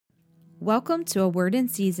Welcome to A Word in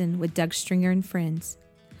Season with Doug Stringer and friends.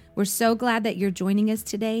 We're so glad that you're joining us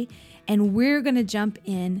today, and we're going to jump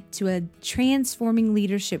in to a transforming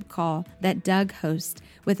leadership call that Doug hosts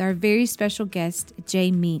with our very special guest,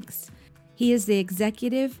 Jay Mincks. He is the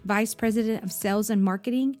Executive Vice President of Sales and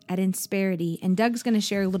Marketing at Insperity, and Doug's going to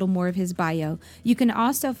share a little more of his bio. You can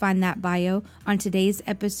also find that bio on today's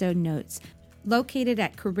episode notes, located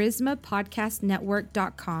at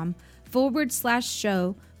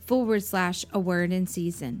charismapodcastnetwork.com/show/A Word in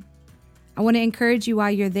Season. I want to encourage you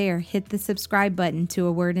while you're there, hit the subscribe button to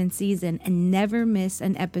A Word in Season and never miss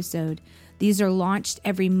an episode. These are launched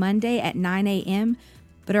every Monday at 9 a.m.,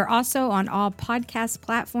 but are also on all podcast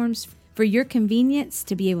platforms for your convenience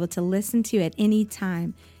to be able to listen to at any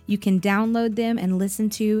time. You can download them and listen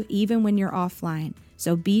to even when you're offline.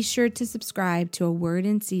 So be sure to subscribe to A Word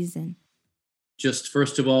in Season. Just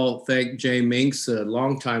first of all, thank Jay Mincks, a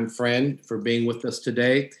longtime friend, for being with us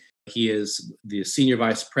today. He is the Senior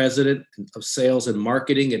Vice President of Sales and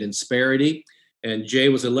Marketing at Insperity, and Jay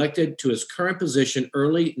was elected to his current position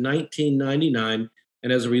early 1999,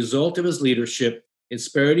 and as a result of his leadership,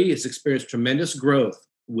 Insperity has experienced tremendous growth,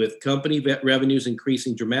 with company revenues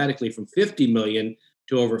increasing dramatically from $50 million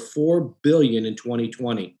to over $4 billion in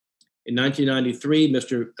 2020. In 1993,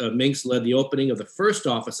 Mr. Mincks led the opening of the first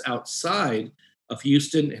office outside of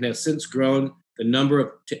Houston and has since grown the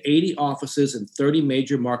number to 80 offices in 30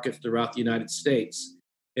 major markets throughout the United States.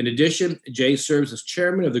 In addition, Jay serves as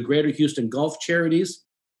chairman of the Greater Houston Golf Charities,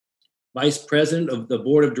 vice president of the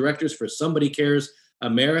board of directors for Somebody Cares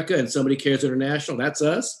America and Somebody Cares International. That's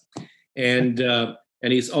us. And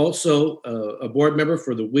he's also a board member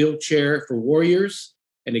for the Wheelchair for Warriors,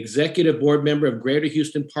 an executive board member of Greater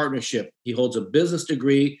Houston Partnership. He holds a business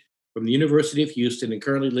degree from the University of Houston and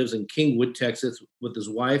currently lives in Kingwood, Texas, with his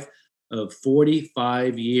wife of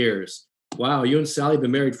 45 years. Wow, you and Sally have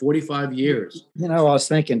been married 45 years. You know, I was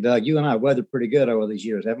thinking, Doug, you and I weathered pretty good over these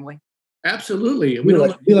years, haven't we? Absolutely. You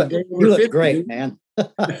look great, man.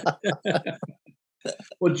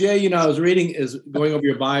 Well, Jay, I was going over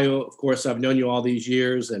your bio. Of course, I've known you all these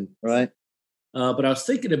years, and right. But I was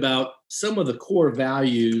thinking about some of the core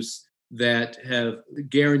values that have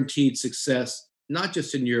guaranteed success, not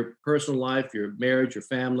just in your personal life, your marriage, your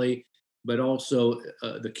family, but also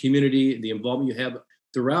the community, the involvement you have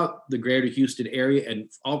throughout the greater Houston area and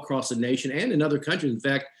all across the nation and in other countries. In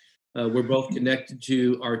fact, we're both connected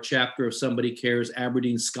to our chapter of Somebody Cares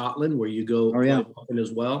Aberdeen, Scotland, where you go often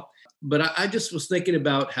as well. But I just was thinking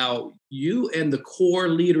about how you and the core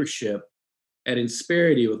leadership at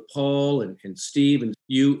Insperity with Paul and Steve, and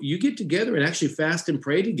you get together and actually fast and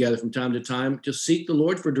pray together from time to time to seek the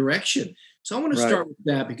Lord for direction. So I want to start with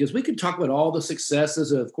that, because we can talk about all the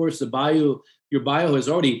successes. Of course, your bio has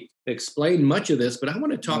already explained much of this, but I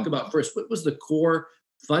want to talk about first, what was the core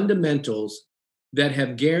fundamentals that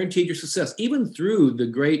have guaranteed your success, even through the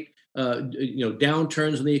great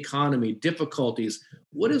downturns in the economy, difficulties.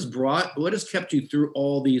 What has kept you through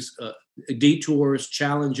all these detours,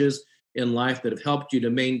 challenges in life that have helped you to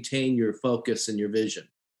maintain your focus and your vision?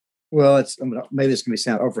 Well, maybe this can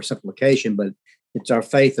sound oversimplification, but it's our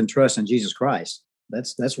faith and trust in Jesus Christ.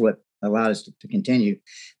 That's what allowed us to continue.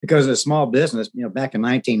 Because as a small business, back in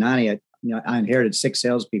 1990, I inherited 6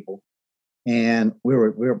 salespeople, and we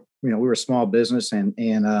were a small business, and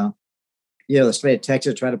the state of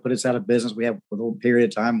Texas tried to put us out of business. We had a little period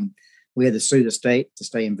of time we had to sue the state to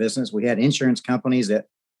stay in business. We had insurance companies that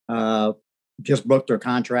just broke their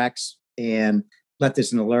contracts and left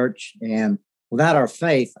us in the lurch. And without our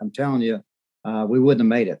faith, I'm telling you, we wouldn't have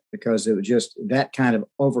made it, because it was just that kind of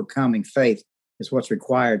overcoming faith is what's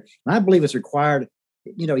required. And I believe it's required.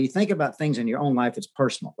 You think about things in your own life, it's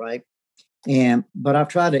personal, right? But I've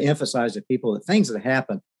tried to emphasize to people that things that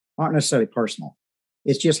happen aren't necessarily personal.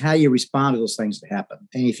 It's just how you respond to those things that happen.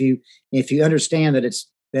 And if you understand that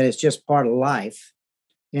it's just part of life,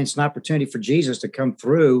 and it's an opportunity for Jesus to come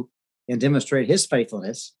through and demonstrate his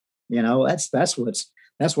faithfulness, that's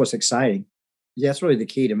what's exciting. Yeah, that's really the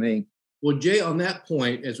key to me. Well, Jay, on that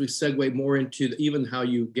point, as we segue more into even how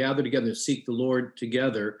you gather together and seek the Lord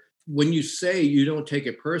together, when you say you don't take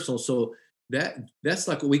it personal, so that's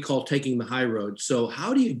like what we call taking the high road. So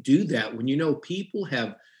how do you do that when people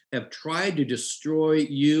have tried to destroy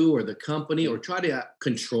you or the company, or try to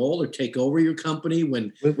control or take over your company?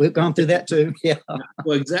 When we've gone through that too. Yeah.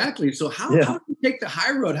 Well, exactly. So how do you take the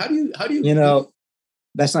high road? How do you?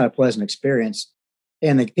 That's not a pleasant experience.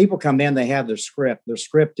 And the people come in, they have their script. Their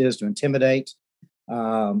script is to intimidate,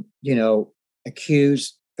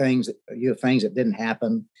 accuse things that didn't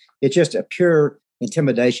happen. It's just a pure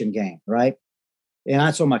intimidation game, right? And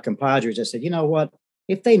I told my compadres, I said, you know what?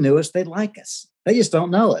 If they knew us, they'd like us. They just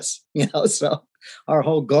don't know us, So our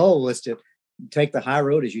whole goal was to take the high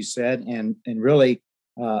road, as you said, and really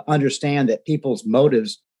understand that people's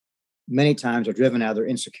motives many times are driven out of their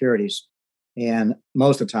insecurities. And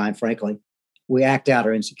most of the time, frankly, we act out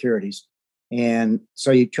our insecurities. And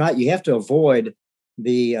so you have to avoid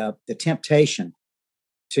the temptation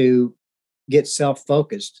to get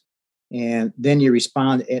self-focused, and then you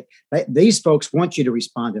respond. These folks want you to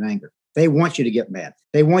respond in anger. They want you to get mad.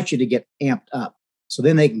 They want you to get amped up. So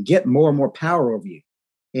then they can get more and more power over you.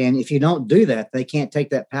 And if you don't do that, they can't take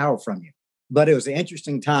that power from you. But it was an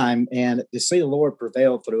interesting time, and to see the Lord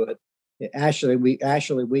prevail through it.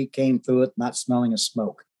 We came through it not smelling of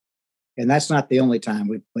smoke. And that's not the only time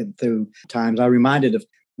we went through times. I reminded of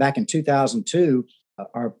back in 2002,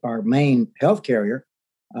 our main health carrier,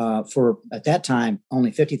 for at that time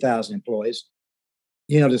only 50,000 employees,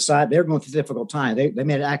 decided they were going through a difficult time. They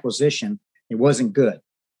made an acquisition. It wasn't good.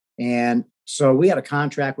 And so we had a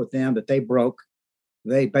contract with them that they broke.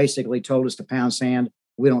 They basically told us to pound sand.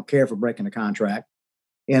 We don't care for breaking the contract.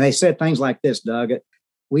 And they said things like this, Doug.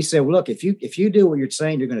 We said, well, look, if you do what you're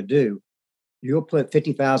saying you're going to do, you'll put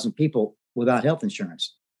 50,000 people without health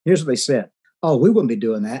insurance. Here's what they said. Oh, we wouldn't be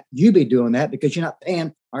doing that. You'd be doing that because you're not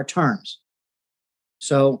paying our terms.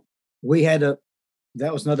 So we had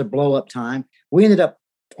that was another blow up time. We ended up,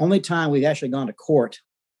 only time we've actually gone to court,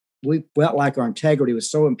 we felt like our integrity was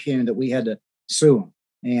so impugned that we had to sue them.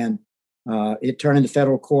 And it turned into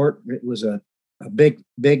federal court. It was a big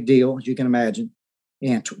deal, as you can imagine.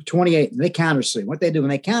 And 28, they countersue. What they do when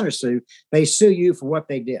they countersue, they sue you for what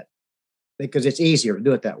they did, because it's easier to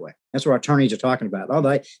do it that way. That's what our attorneys are talking about. Oh,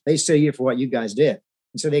 they sue you for what you guys did.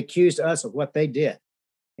 And so they accused us of what they did.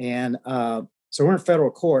 And so we're in federal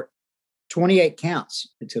court, 28 counts.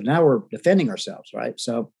 And so now we're defending ourselves, right?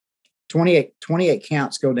 So 28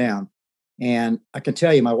 counts go down. And I can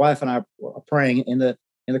tell you, my wife and I were praying in the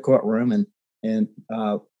courtroom, and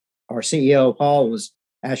our CEO, Paul, was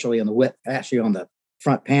actually on the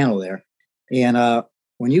front panel there. And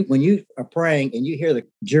when you are praying and you hear the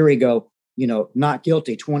jury go, not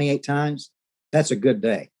guilty 28 times, that's a good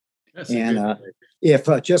day.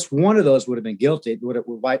 If just one of those would have been guilty, it would have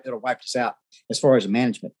wiped us out as far as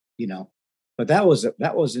management, But that was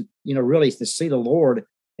really to see the Lord,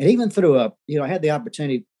 and even through I had the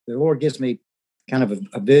opportunity. The Lord gives me kind of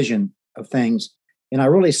a vision of things, and I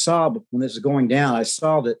really saw when this was going down. I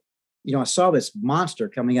saw that, I saw this monster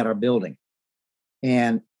coming at our building,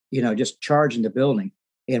 and just charging the building.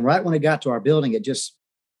 And right when it got to our building, it just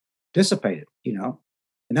dissipated,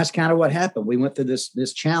 and that's kind of what happened. We went through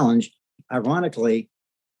this challenge. Ironically,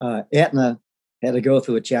 Aetna had to go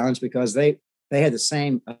through a challenge because they had the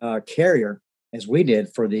same carrier as we did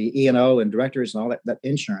for the E&O and directors and all that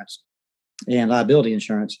insurance and liability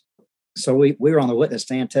insurance. So we were on the witness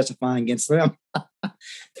stand testifying against them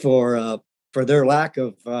for their lack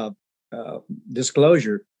of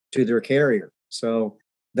disclosure to their carrier. So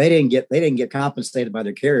they didn't get compensated by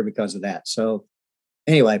their carrier because of that. So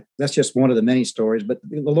anyway, that's just one of the many stories. But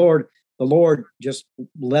the Lord just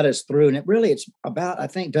led us through. And it's about, I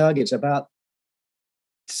think, Doug,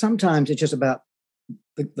 sometimes it's just about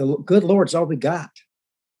the good Lord's all we got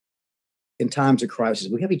in times of crisis.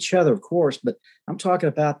 We have each other, of course, but I'm talking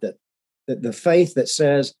about the faith that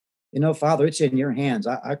says, Father, it's in your hands.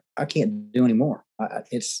 I can't do anymore.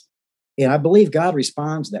 And I believe God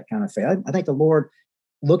responds to that kind of faith. I think the Lord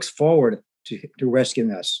looks forward to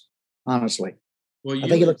rescuing us, honestly. Well, I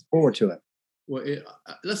think he looks forward to it. Well,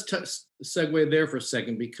 let's segue there for a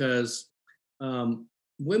second, because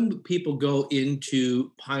when people go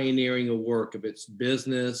into pioneering a work, if it's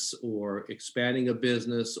business or expanding a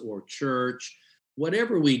business or church,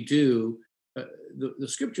 whatever we do, the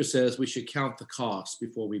scripture says we should count the cost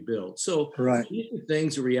before we build. So right. These are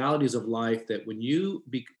things, the realities of life, that when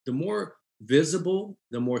the more visible,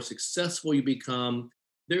 the more successful you become,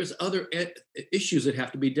 there's other issues that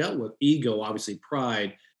have to be dealt with. Ego, obviously,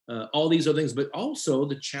 pride, all these other things, but also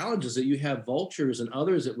the challenges that you have vultures and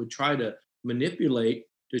others that would try to manipulate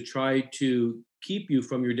to try to keep you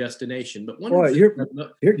from your destination. But you're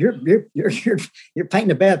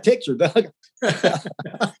painting a bad picture, Doug. I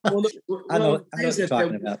know what you're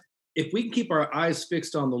talking about. If we can keep our eyes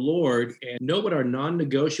fixed on the Lord and know what our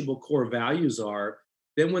non-negotiable core values are,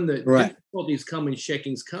 then when the difficulties come and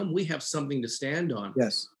shakings come, we have something to stand on.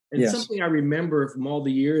 Yes. And something I remember from all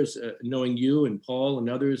the years knowing you and Paul and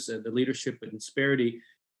others, the leadership at Insperity,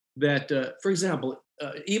 that, for example,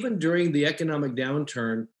 even during the economic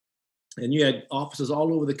downturn, and you had offices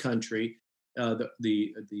all over the country,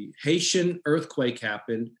 the Haitian earthquake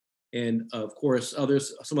happened, and of course,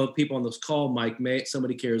 some other people on this call, Mike May,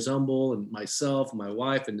 somebody Cares Humble, and myself, and my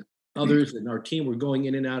wife, and others in our team were going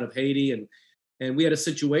in and out of Haiti, and we had a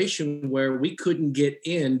situation where we couldn't get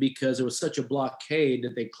in because there was such a blockade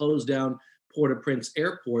that they closed down Port-au-Prince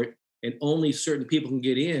Airport, and only certain people can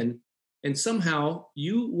get in. And somehow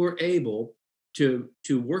you were able to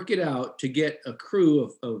work it out to get a crew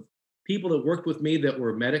of people that worked with me that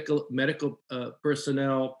were medical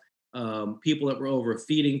personnel, people that were over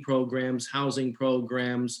feeding programs, housing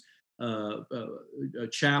programs,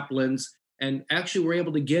 chaplains, and actually were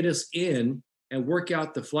able to get us in and work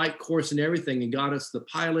out the flight course and everything, and got us the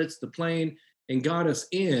pilots, the plane, and got us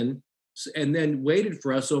in, and then waited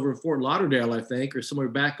for us over in Fort Lauderdale, I think, or somewhere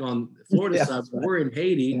back on the Florida side. We're in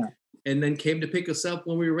Haiti, and then came to pick us up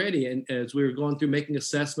when we were ready. And as we were going through making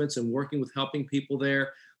assessments and working with helping people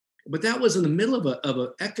there. But that was in the middle of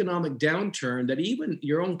an economic downturn that even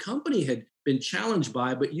your own company had been challenged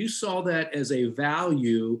by, but you saw that as a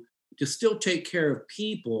value to still take care of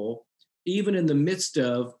people, even in the midst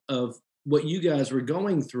of what you guys were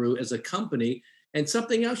going through as a company. And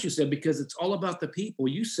something else you said, because it's all about the people,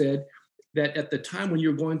 you said that at the time when you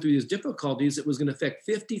were going through these difficulties, it was going to affect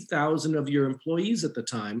 50,000 of your employees at the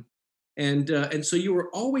time. And so you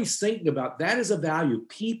were always thinking about that as a value.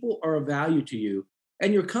 People are a value to you,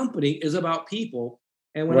 and your company is about people.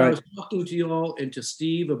 And when I was talking to you all and to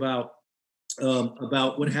Steve about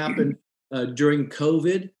what happened during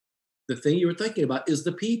COVID, the thing you were thinking about is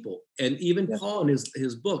the people. And even Paul in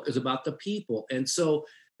his book is about the people. And so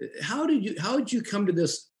how did you come to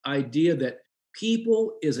this idea that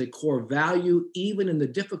people is a core value even in the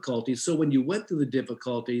difficulties? So when you went through the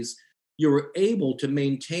difficulties, you were able to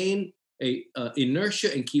maintain a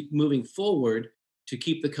inertia and keep moving forward to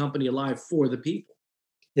keep the company alive for the people.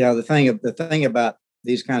 Yeah, the thing about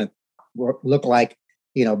these kind of look like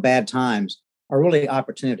bad times are really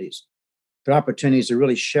opportunities. They're opportunities to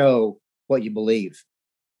really show what you believe,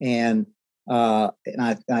 and I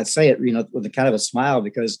say it with a kind of a smile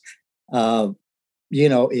because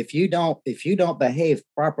if you don't behave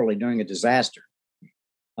properly during a disaster,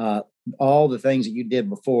 all the things that you did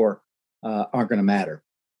before aren't going to matter.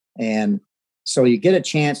 And so you get a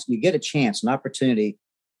chance, an opportunity.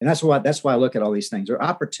 And that's why I look at all these things. There are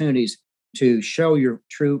opportunities to show your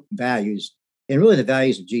true values, and really the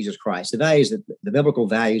values of Jesus Christ, the values the biblical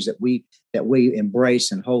values that we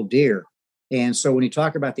embrace and hold dear. And so when you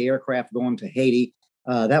talk about the aircraft going to Haiti,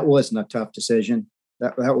 that wasn't a tough decision.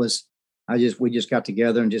 That was we just got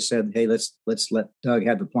together and just said, hey, let's let Doug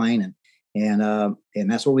have the plane, and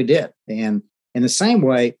that's what we did. And in the same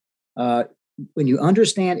way, when you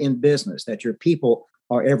understand in business that your people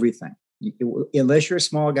are everything, unless you're a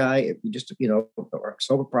small guy, if you just or a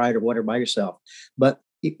sole proprietor, whatever, by yourself, but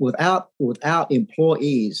without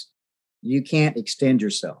employees, you can't extend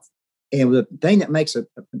yourself. And the thing that makes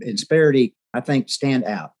Insperity, I think, stand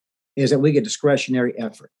out is that we get discretionary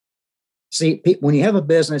effort. See, when you have a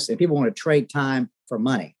business and people want to trade time for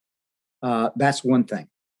money, that's one thing.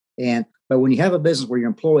 But when you have a business where your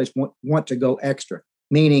employees want to go extra,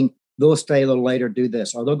 meaning they'll stay a little later, do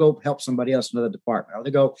this, or they'll go help somebody else in another department, or they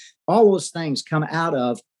go, all those things come out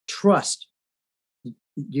of trust.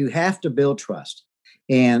 You have to build trust.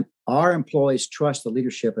 And our employees trust the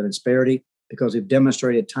leadership at Insperity because we've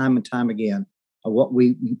demonstrated time and time again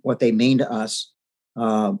what they mean to us.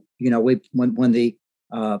 When the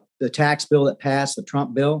tax bill that passed, the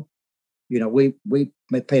Trump bill, we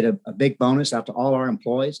paid a big bonus out to all our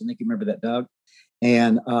employees. I think you remember that, Doug.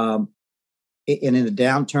 And in the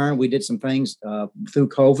downturn, we did some things through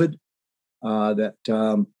COVID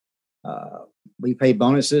that we paid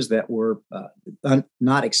bonuses that were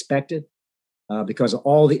not expected because of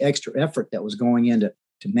all the extra effort that was going into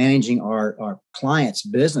managing our clients'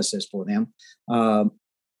 businesses for them.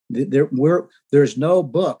 There's no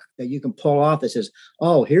book that you can pull off that says,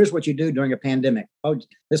 oh, here's what you do during a pandemic. Oh,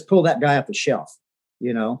 let's pull that guy off the shelf.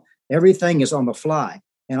 Everything is on the fly.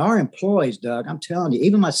 And our employees, Doug, I'm telling you,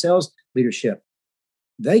 even my sales leadership,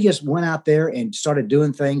 they just went out there and started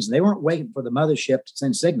doing things. They weren't waiting for the mothership to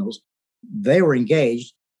send signals. They were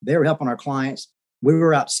engaged. They were helping our clients. We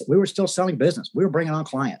were still selling business. We were bringing on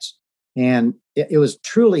clients. And it was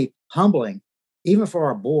truly humbling, even for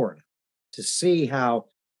our board, to see how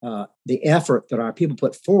the effort that our people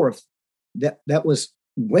put forth, that was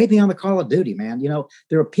way beyond the call of duty, man.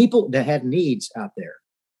 There are people that had needs out there.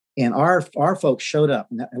 And our folks showed up.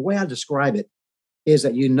 And the way I describe it is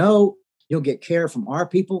that you'll get care from our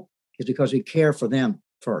people is because we care for them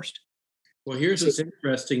first. Well, here's what's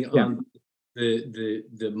interesting on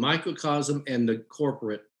the microcosm and the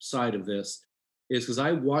corporate side of this is because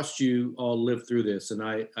I watched you all live through this, and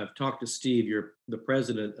I've talked to Steve, you're the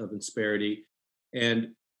president of Insperity, and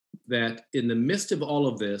that in the midst of all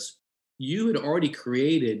of this, you had already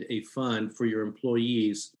created a fund for your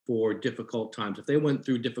employees for difficult times. If they went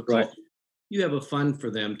through difficult, Right. you have a fund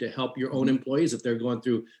for them to help your own employees if they're going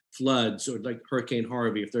through floods or like Hurricane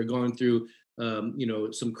Harvey, if they're going through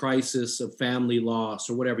some crisis of family loss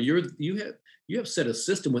or whatever. You have set a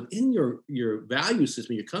system within your value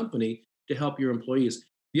system, your company, to help your employees.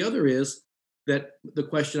 The other is that the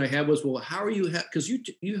question I had was, well, how are you? Because you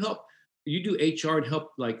do HR and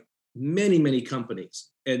help like many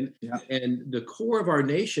companies, and Yeah. the core of our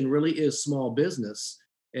nation really is small business,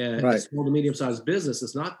 Right. small to medium sized business.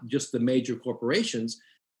 It's not just the major corporations,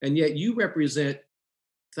 and yet you represent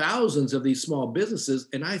thousands of these small businesses.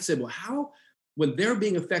 And I said, well, how, when they're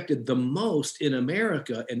being affected the most in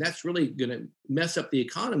America, and that's really going to mess up the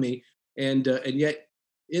economy, and yet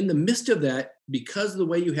in the midst of that, because of the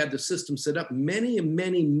way you had the system set up, many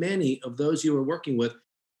of those you were working with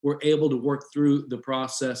were able to work through the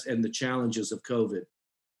process and the challenges of COVID.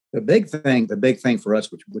 The big thing for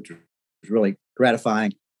us, which was really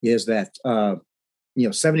gratifying, is that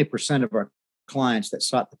 70% of our clients that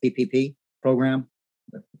sought the PPP program,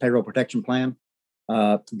 the payroll protection plan,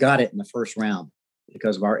 got it in the first round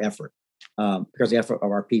because of our effort, because the effort of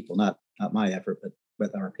our people, not my effort,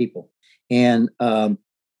 but our people. And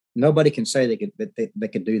nobody can say they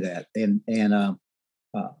could do that. And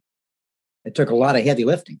it took a lot of heavy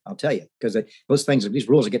lifting, I'll tell you, because these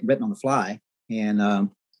rules are getting written on the fly. And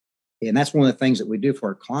that's one of the things that we do for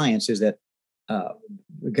our clients is that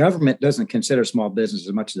the government doesn't consider small business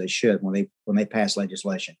as much as they should when they pass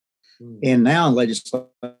legislation. And now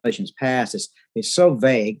legislation's passed, it's so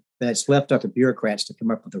vague that it's left up to bureaucrats to come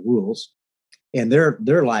up with the rules. And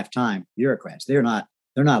they're lifetime bureaucrats. They're not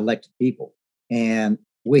elected people. And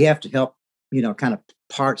we have to help, kind of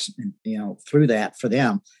parts, through that for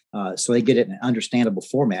them, so they get it in an understandable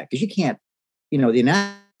format. Because you can't,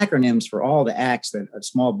 the acronyms for all the acts that a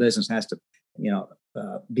small business has to,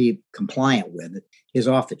 be compliant with is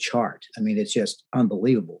off the chart. I mean, it's just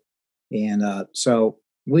unbelievable. And so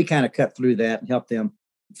we kind of cut through that and help them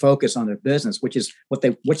focus on their business, which is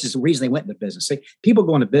the reason they went into business. See, people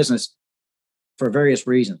go into business for various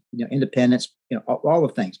reasons, independence, all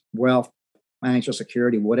the things, wealth, financial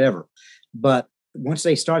security, whatever. But once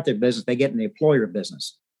they start their business, they get in the employer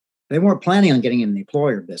business. They weren't planning on getting in the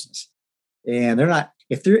employer business. And they're not,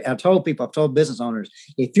 I've told business owners,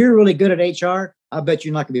 if you're really good at HR, I bet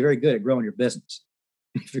you're not going to be very good at growing your business.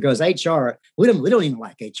 Because HR, we don't even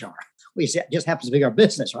like HR. It just happens to be our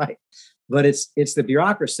business, right? But it's the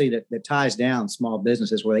bureaucracy that ties down small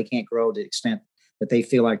businesses where they can't grow to the extent that they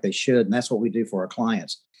feel like they should. And that's what we do for our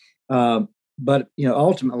clients. But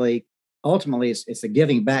ultimately it's the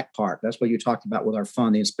giving back part. That's what you talked about with our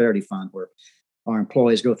fund, the Insperity Fund, where our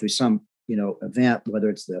employees go through some, event, whether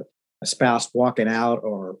it's a spouse walking out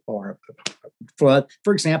or a flood.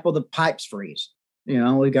 For example, the pipes freeze.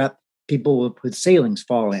 We got people with ceilings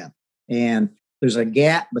fall in, and there's a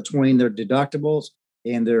gap between their deductibles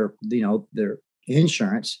and their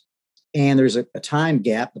insurance, and there's a time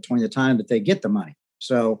gap between the time that they get the money.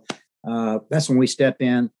 So that's when we step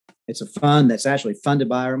in. It's a fund that's actually funded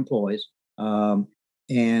by our employees, and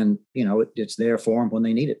it's there for them when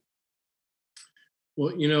they need it.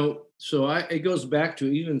 Well, it goes back to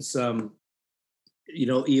even some,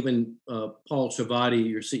 Paul Chavati,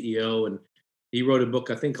 your CEO, and he wrote a book,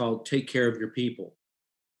 I think, called Take Care of Your People.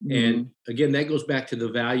 Mm-hmm. And again, that goes back to the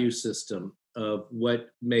value system of what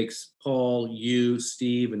makes Paul, you,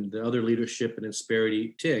 Steve, and the other leadership in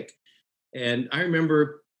Insperity tick. And I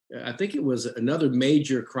remember, I think it was another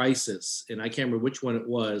major crisis, and I can't remember which one it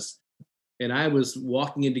was. And I was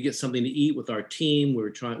walking in to get something to eat with our team.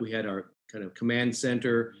 We had our kind of command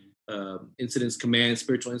center, spiritual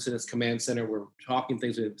incidents command center. We're talking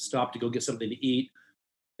things. We stopped to go get something to eat.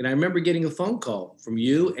 And I remember getting a phone call from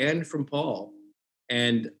you and from Paul.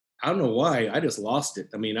 And I don't know why, I just lost it.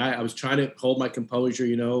 I mean, I was trying to hold my composure,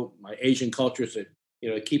 my Asian culture said,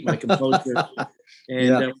 keep my composure.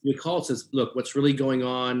 And you call and says, look, what's really going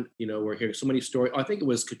on? We're hearing so many stories. I think it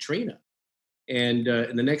was Katrina. And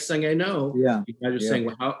the next thing I know, you guys are saying,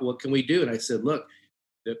 well, what can we do? And I said, look,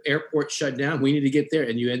 the airport shut down. We need to get there.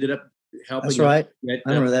 And you ended up helping. That's right. Get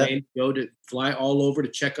I remember that. Go to fly all over to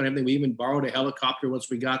check on everything. We even borrowed a helicopter once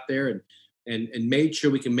we got there and made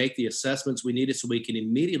sure we can make the assessments we needed so we can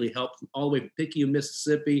immediately help all the way from Picayune,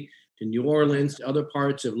 Mississippi to New Orleans, to other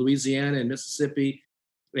parts of Louisiana and Mississippi.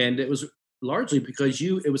 And it was largely because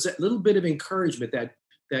it was that little bit of encouragement,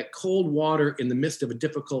 that cold water in the midst of a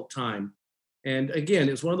difficult time. And again,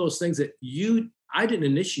 it's one of those things that I didn't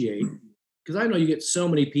initiate, because I know you get so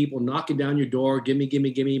many people knocking down your door,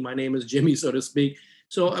 gimme, my name is Jimmy, so to speak.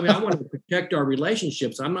 So, I want to protect our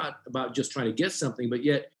relationships. I'm not about just trying to get something, but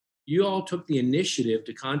yet you all took the initiative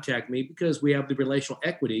to contact me because we have the relational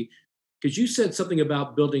equity, because you said something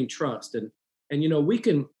about building trust. And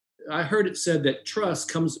I heard it said that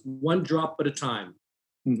trust comes one drop at a time,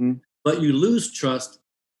 Mm-hmm. but you lose trust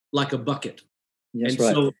like a bucket. That's And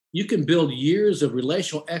right. so you can build years of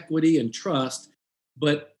relational equity and trust,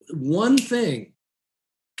 but one thing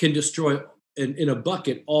can destroy in a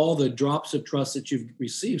bucket all the drops of trust that you've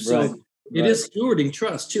received. So Right. it is stewarding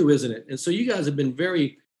trust too, isn't it? And so you guys have been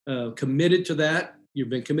very committed to that. You've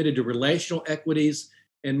been committed to relational equities.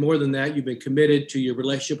 And more than that, you've been committed to your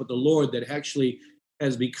relationship with the Lord that actually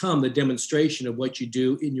has become the demonstration of what you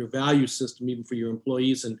do in your value system, even for your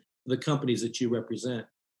employees and the companies that you represent.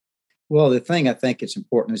 Well, the thing I think it's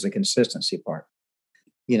important is the consistency part.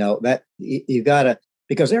 That you got to,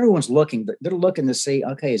 because everyone's looking, they're looking to see,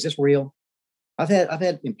 okay, is this real? I've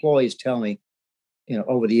had employees tell me,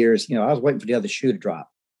 over the years, I was waiting for the other shoe to drop.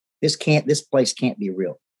 This place can't be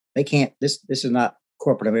real. They can't, this is not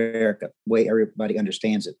corporate America, the way everybody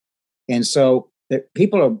understands it. And so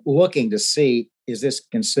people are looking to see, is this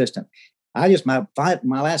consistent? My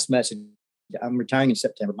last message, I'm retiring in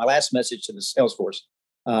September. My last message to the sales force,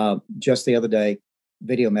 just the other day,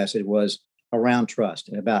 video message, was around trust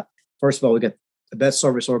and about, first of all, we got the best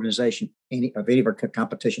service organization of any of our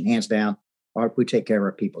competition, hands down. We take care of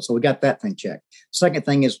our people. So we got that thing checked. Second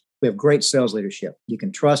thing is we have great sales leadership. You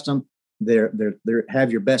can trust them. They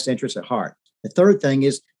have your best interests at heart. The third thing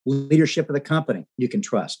is leadership of the company you can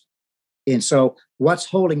trust. And so what's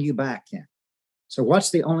holding you back, Ken? So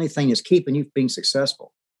what's the only thing that's keeping you being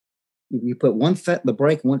successful? You put one foot in the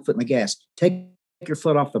brake and one foot in the gas. Take your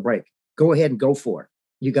foot off the brake. Go ahead and go for it.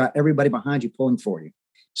 You got everybody behind you pulling for you.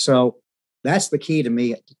 So that's the key to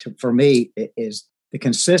me. For me, it is the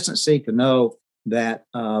consistency to know that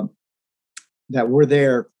that we're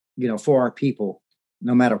there, for our people,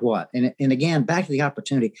 no matter what. And again, back to the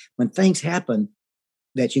opportunity. When things happen,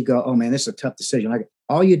 that you go, oh man, this is a tough decision.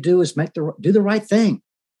 All you do is do the right thing.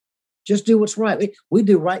 Just do what's right. We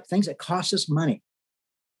do right things that cost us money.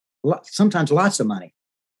 Sometimes lots of money.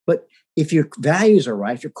 But if your values are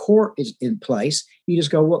right, if your core is in place, you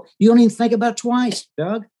just go, well, you don't even think about it twice,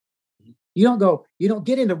 Doug. You don't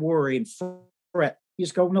get into worry and fret. You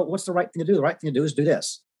just go, no, what's the right thing to do? The right thing to do is do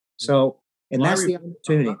this. So, and that's the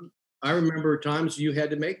opportunity. I remember times you had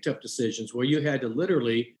to make tough decisions where you had to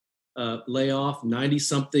literally lay off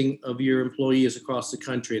 90-something of your employees across the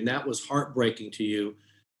country. And that was heartbreaking to you.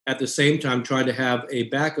 At the same time, trying to have a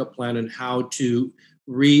backup plan on how to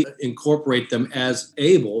reincorporate them as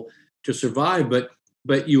able to survive.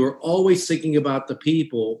 But you were always thinking about the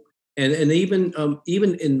people. And even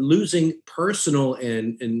in losing personal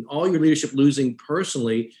and all your leadership losing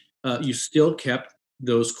personally, you still kept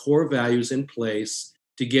those core values in place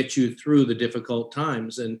to get you through the difficult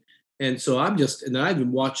times. And so I've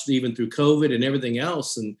watched even through COVID and everything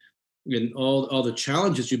else and all the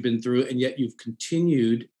challenges you've been through, and yet you've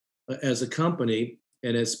continued as a company,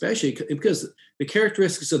 and especially because the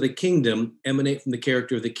characteristics of the kingdom emanate from the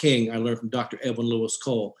character of the king. I learned from Dr. Edwin Lewis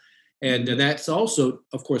Cole. And that's also,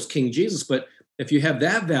 of course, King Jesus. But if you have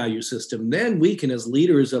that value system, then we can, as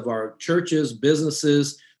leaders of our churches,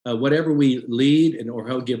 businesses, whatever we lead or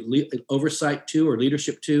help give oversight to or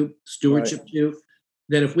leadership to, stewardship to,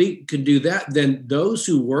 then if we can do that, then those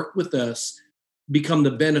who work with us become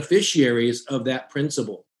the beneficiaries of that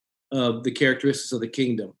principle of the characteristics of the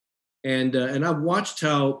kingdom. And I've watched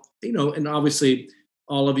how, and obviously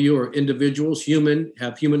all of you are individuals,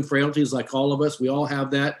 have human frailties like all of us. We all have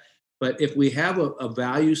that. But if we have a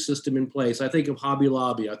value system in place, I think of Hobby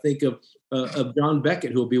Lobby. I think of John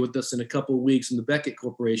Beckett, who will be with us in a couple of weeks in the Beckett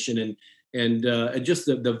Corporation, and just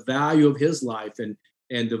the value of his life and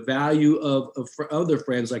the value of other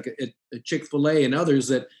friends like at Chick-fil-A and others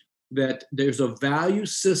that there's a value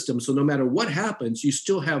system. So no matter what happens, you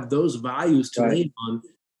still have those values to lean on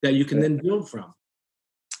that you can then build from.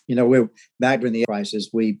 We're back during the crisis.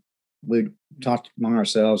 We talked among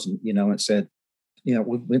ourselves, and and said,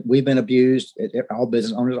 we've been abused. All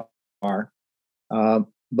business owners are,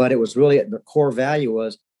 but it was really the core value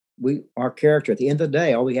was our character. At the end of the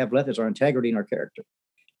day, all we have left is our integrity and our character.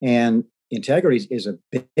 And integrity is a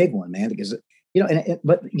big one, man. Because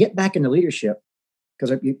but get back into leadership,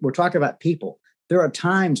 because we're talking about people. There are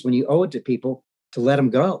times when you owe it to people to let them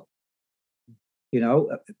go.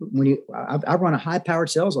 I run a high-powered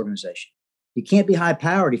sales organization. You can't be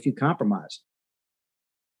high-powered if you compromise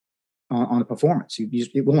on the performance.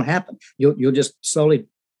 It won't happen. You'll just slowly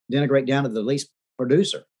denigrate down to the least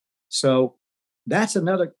producer. So that's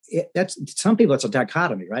some people, it's a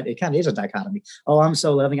dichotomy, right? It kind of is a dichotomy. Oh, I'm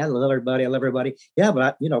so loving. I love everybody. Yeah,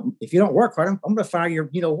 but if you don't work hard, I'm going to fire your,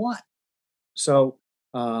 what? So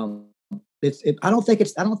I don't think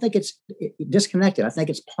it's disconnected. I think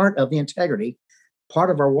it's part of the integrity, part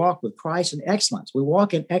of our walk with Christ and excellence. We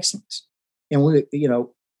walk in excellence, and when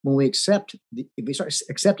we if we start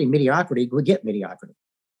accepting mediocrity, we get mediocrity.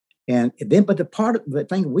 And then, but the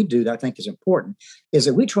thing we do that I think is important is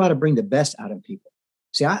that we try to bring the best out of people.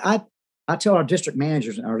 See, I tell our district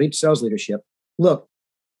managers and our sales leadership, look,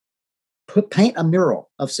 paint a mural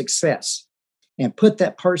of success and put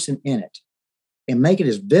that person in it and make it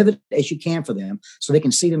as vivid as you can for them so they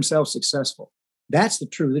can see themselves successful. That's the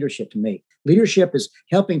true leadership to me. Leadership is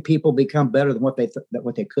helping people become better than what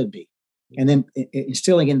they could be, and then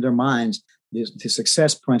instilling in their minds the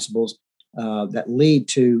success principles that lead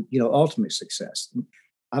to ultimate success.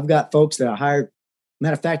 I've got folks that I hired.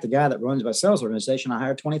 Matter of fact, the guy that runs my sales organization I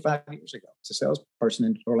hired 25 years ago. It's a salesperson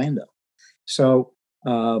in Orlando. So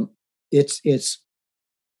it's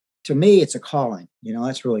to me, it's a calling.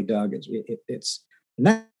 That's really Doug.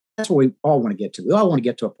 And that's what we all want to get to. We all want to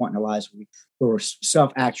get to a point in our lives where we're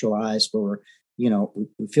self-actualized, where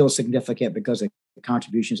we feel significant because of the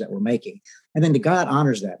contributions that we're making. And then God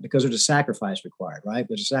honors that because there's a sacrifice required, right?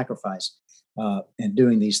 There's a sacrifice in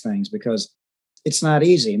doing these things because it's not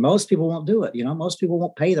easy. Most people won't do it. Most people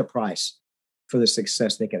won't pay the price for the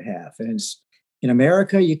success they could have. And in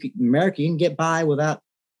America, you can get by without,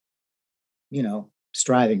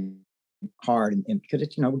 striving hard and because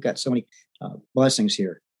we've got so many blessings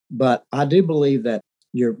here. But I do believe that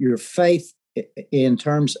your faith in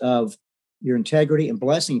terms of your integrity and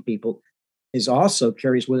blessing people is also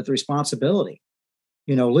carries with it the responsibility.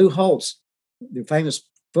 Lou Holtz, the famous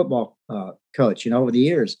football coach, over the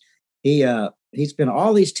years, he's been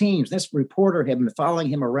all these teams. This reporter had been following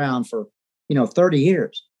him around for 30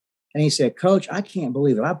 years. And he said, Coach, I can't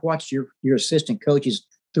believe it. I've watched your assistant coaches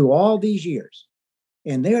through all these years,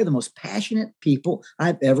 and they're the most passionate people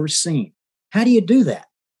I've ever seen. How do you do that?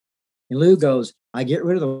 And Lou goes, I get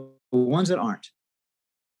rid of the ones that aren't.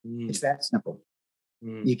 It's that simple.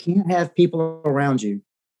 You can't have people around you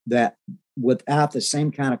that without the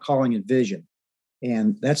same kind of calling and vision.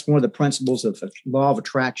 And that's one of the principles of the law of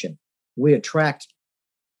attraction. We attract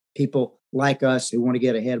people like us who want to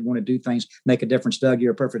get ahead, want to do things, make a difference. Doug,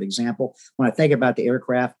 you're a perfect example. When I think about the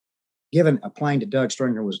aircraft, giving a plane to Doug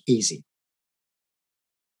Stringer was easy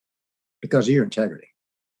because of your integrity,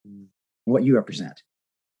 what you represent,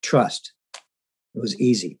 trust. It was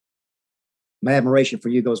easy. My admiration for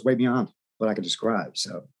you goes way beyond what I could describe.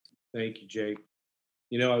 So, thank you, Jake.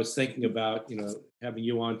 I was thinking about having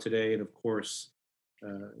you on today, and of course,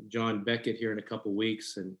 John Beckett here in a couple of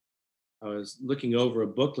weeks, and I was looking over a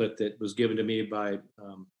booklet that was given to me by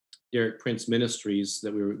Derek Prince Ministries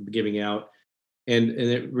that we were giving out, and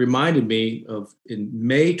it reminded me of in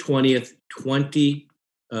May 20th,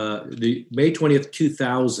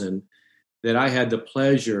 2000, that I had the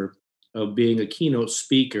pleasure of being a keynote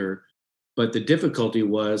speaker. But the difficulty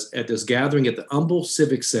was at this gathering at the Humble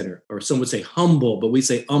Civic Center, or some would say humble, but we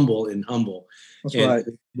say humble in humble. That's and right.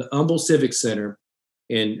 The Humble Civic Center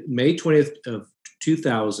in May 20th of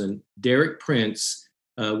 2000, Derek Prince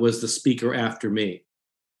was the speaker after me.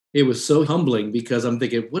 It was so humbling because I'm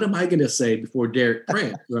thinking, what am I going to say before Derek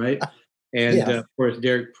Prince, right? And of course,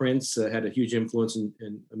 Derek Prince had a huge influence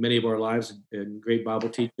in many of our lives, and great Bible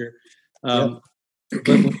teacher. But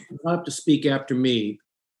when he got up to speak after me,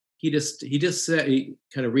 he just said,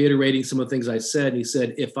 kind of reiterating some of the things I said, and he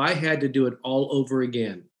said, if I had to do it all over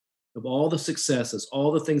again, of all the successes,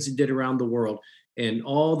 all the things he did around the world, and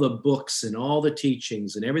all the books and all the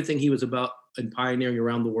teachings and everything he was about and pioneering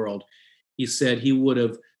around the world, he said he would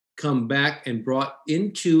have come back and brought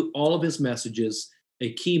into all of his messages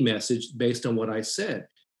a key message based on what I said.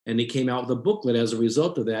 And he came out with a booklet as a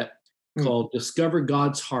result of that called Discover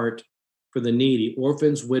God's Heart for the Needy,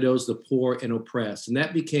 Orphans, Widows, the Poor, and Oppressed. And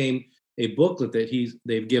that became a booklet that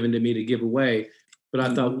they've given to me to give away. But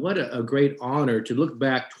I thought, what a great honor to look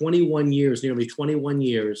back 21 years, nearly 21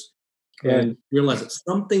 years, and realize that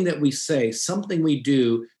something that we say, something we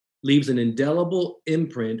do leaves an indelible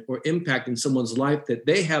imprint or impact in someone's life that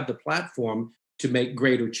they have the platform to make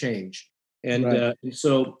greater change. And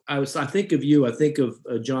so I think of you, I think of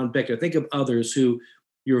John Becker, I think of others who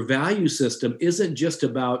your value system isn't just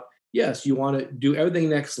about, yes, you want to do everything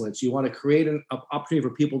in excellence. You want to create an opportunity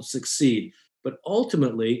for people to succeed. But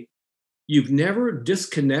ultimately, you've never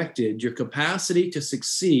disconnected your capacity to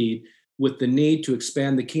succeed with the need to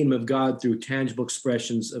expand the kingdom of God through tangible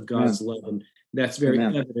expressions of God's love. And that's very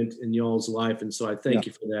evident in y'all's life. And so I thank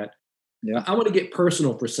you for that. Yeah. I want to get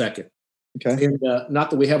personal for a second. Okay. And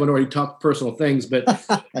not that we haven't already talked personal things, but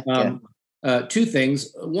two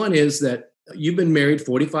things. One is that you've been married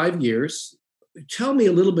 45 years. tell me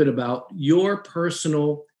a little bit about your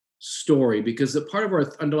personal story, because the part of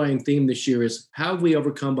our underlying theme this year is how have we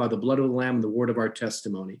overcome by the blood of the Lamb and the word of our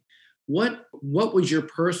testimony. What was your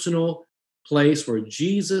personal place where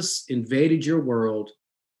Jesus invaded your world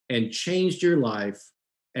and changed your life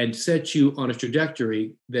and set you on a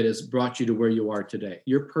trajectory that has brought you to where you are today?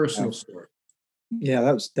 Your personal story. Yeah,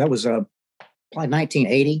 that was probably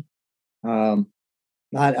 1980.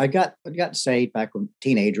 I got saved back when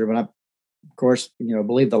teenager, but I, of course,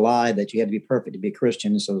 believed the lie that you had to be perfect to be a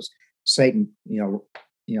Christian. And so Satan,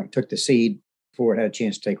 took the seed before it had a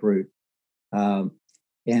chance to take root.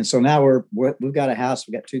 And so now we've got a house,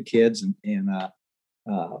 we've got 2 kids,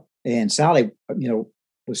 and Sally,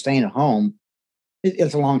 was staying at home.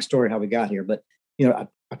 It's a long story how we got here, but I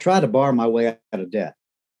tried to borrow my way out of debt.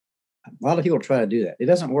 A lot of people try to do that. It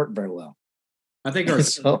doesn't work very well. I think our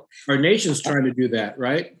nation's trying to do that,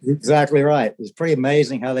 right? Exactly right. It's pretty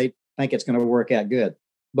amazing how they think it's going to work out good.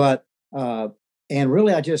 But and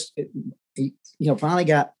really, I just finally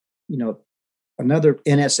got another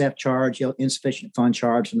NSF charge, insufficient fund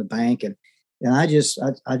charge from the bank, and I just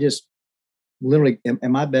literally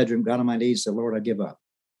in my bedroom got on my knees and said, Lord, I give up.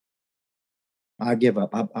 I give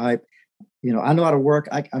up. I know how to work.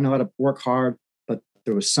 I know how to work hard, but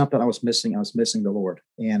there was something I was missing. I was missing the Lord.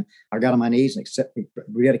 And I got on my knees and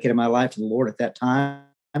rededicated my life to the Lord at that time.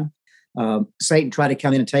 Satan tried to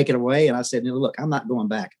come in and take it away. And I said, look, I'm not going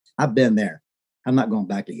back. I've been there. I'm not going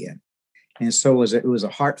back again. And so it was a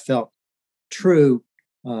heartfelt, true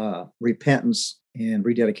repentance and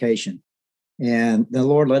rededication. And the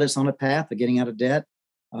Lord led us on a path of getting out of debt.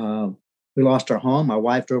 We lost our home. My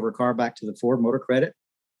wife drove her car back to the Ford Motor Credit.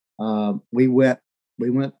 We went,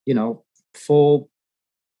 full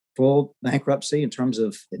bankruptcy in terms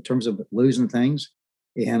of losing things.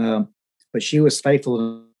 And but she was faithful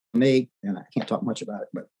to me, and I can't talk much about it,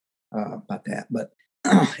 but about that. But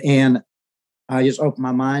and I just opened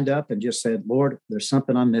my mind up and just said, Lord, there's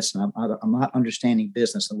something I'm missing. I'm not understanding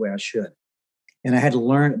business the way I should. And I had to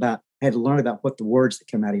learn about what the words that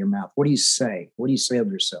come out of your mouth. What do you say? What do you say of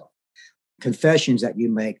yourself? Confessions that you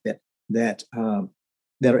make that are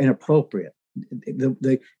inappropriate.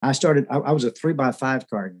 I was a 3x5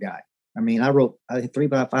 card guy. I mean, I had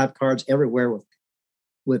 3x5 cards everywhere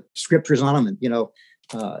with scriptures on them and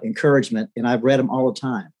encouragement, and I've read them all the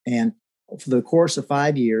time. And for the course of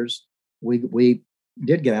 5 years, we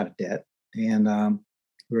did get out of debt, and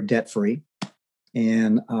we were debt free.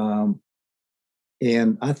 And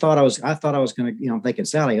I thought I was going to, I'm thinking,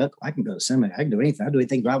 Sally, I can go to seminary. I can do anything. I do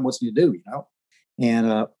anything God wants me to do,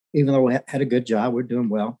 And even though we had a good job, we're doing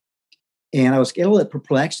well. And I was getting a little bit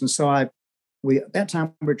perplexed. And so at that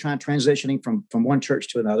time we were transitioning from one church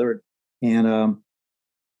to another. And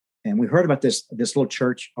we heard about this little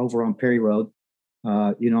church over on Perry Road.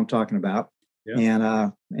 I'm talking about.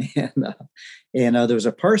 Yeah. And there was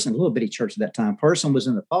a person, a little bitty church at that time. Person was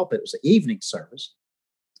in the pulpit. It was an evening service.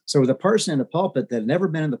 So the person in the pulpit that had never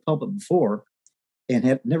been in the pulpit before and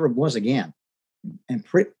had never was again. And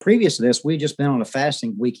previous to this, we'd just been on a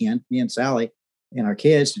fasting weekend, me and Sally and our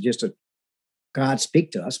kids, to God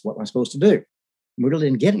speak to us, what am I supposed to do? We really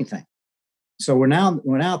didn't get anything. So we're now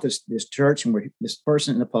at this church, and we're this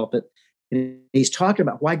person in the pulpit, and he's talking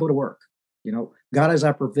about why go to work. God is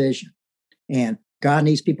our provision, and God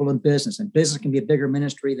needs people in business, and business can be a bigger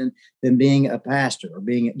ministry than being a pastor or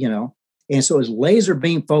being, And so it was laser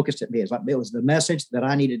beam focused at me. It was the message that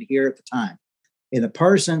I needed to hear at the time. And the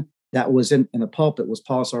person that was in the pulpit was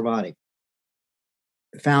Paul Sarvati,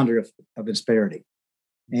 the founder of Insperity.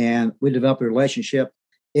 And we developed a relationship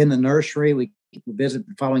in the nursery. We visited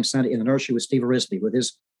the following Sunday in the nursery with Steve Arisby with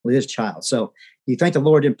his child. So you think the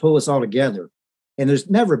Lord didn't pull us all together. And there's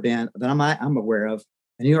never been, that I'm aware of,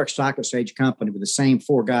 a New York Stock Exchange company with the same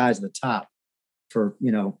 4 guys at the top for,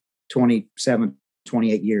 27,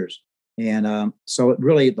 28 years. And so it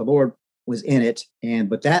really, the Lord was in it.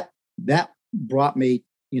 But that brought me,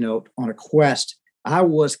 on a quest. I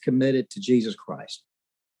was committed to Jesus Christ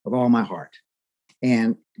with all my heart.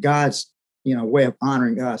 And God's, way of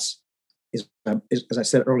honoring us is, as I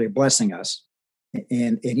said earlier, blessing us.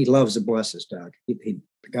 And he loves to bless us, Doug.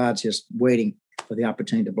 God's just waiting for the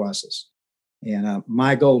opportunity to bless us. And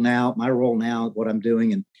my role now, what I'm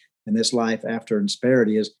doing in this life after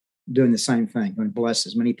Insperity is doing the same thing, going to bless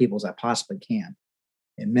as many people as I possibly can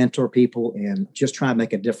and mentor people and just try and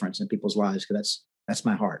make a difference in people's lives, because that's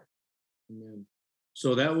my heart. Amen.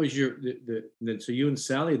 So that was so you and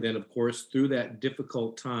Sally then, of course, through that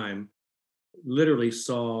difficult time, literally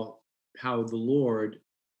saw how the Lord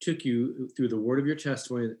took you through the word of your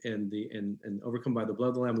testimony and overcome by the blood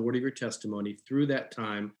of the Lamb, the word of your testimony through that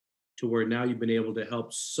time to where now you've been able to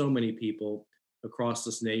help so many people across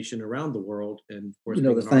this nation, around the world, and of course, You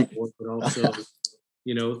know, being the an art thing, board, but also,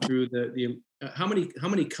 through the how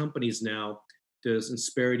many companies now does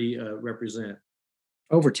Insperity represent?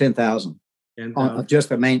 over 10,000 on 10,000. just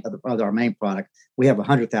the main of our main product. We have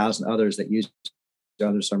 100,000 others that use the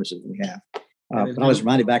other services that we have. And then But I was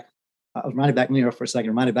reminded back, for a second,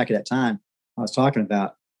 reminded back at that time I was talking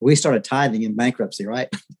about, we started tithing in bankruptcy, right?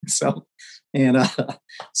 so, and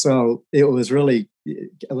so it was really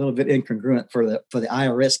a little bit incongruent for the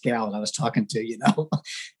IRS gal that I was talking to,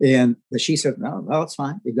 but she said, no, it's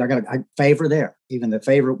fine. I got a favor there, even the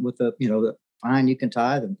favor with the fine, you can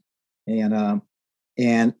tithe.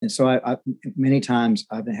 And so I many times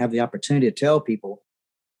I've have the opportunity to tell people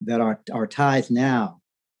that our tithe now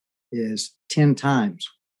is 10 times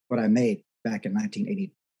what I made back in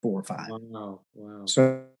 1984 or 5. Wow.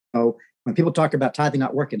 So when people talk about tithing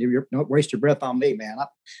not working, don't waste your breath on me, man.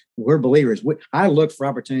 We're believers. I look for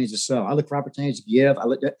opportunities to sow. I look for opportunities to give. I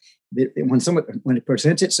look at when it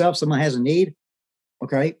presents itself, someone has a need.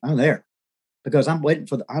 Okay, I'm there because I'm waiting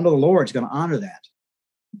I know the Lord's going to honor that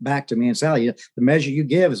back to me and Sally. The measure you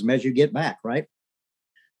give is the measure you get back, right?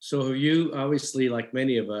 So you obviously, like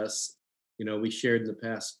many of us, we shared in the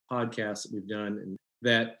past podcasts that we've done, and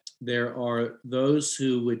that there are those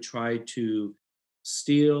who would try to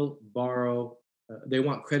steal, borrow. They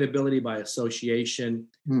want credibility by association.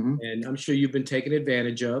 Mm-hmm. And I'm sure you've been taken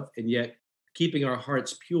advantage of, and yet keeping our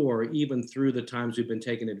hearts pure, even through the times we've been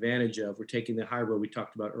taken advantage of. We're taking the high road we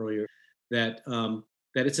talked about earlier, that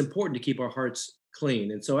it's important to keep our hearts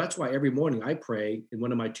clean. And so that's why every morning I pray in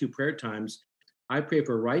one of my 2 prayer times, I pray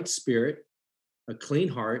for a right spirit, a clean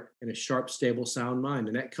heart, and a sharp, stable, sound mind.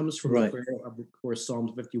 And that comes from the prayer of course,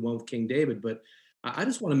 Psalm 51 with King David. But I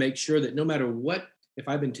just want to make sure that no matter what, if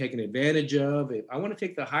I've been taken advantage of, I want to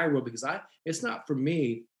take the high road, because it's not for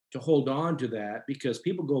me to hold on to that, because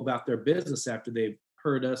people go about their business after they've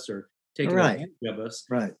hurt us or taken advantage of us.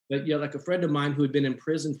 Right. But like a friend of mine who had been in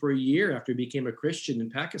prison for a year after he became a Christian in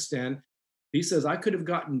Pakistan, he says, I could have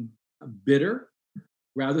gotten bitter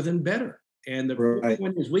rather than better. And the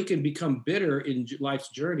point is, we can become bitter in life's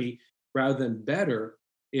journey rather than better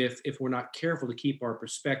if we're not careful to keep our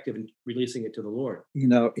perspective and releasing it to the Lord.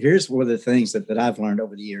 Here's one of the things that I've learned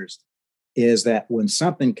over the years is that when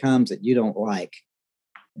something comes that you don't like,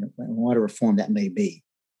 in whatever form that may be,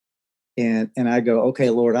 and I go, okay,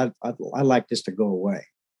 Lord, I'd like this to go away.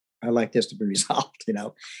 I like this to be resolved,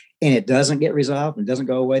 and it doesn't get resolved and doesn't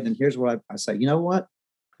go away. Then here's what I say, you know what?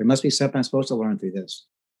 There must be something I'm supposed to learn through this.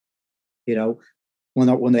 When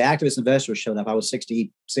the activist investors showed up, I was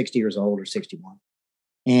 60 years old or 61.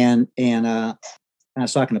 And I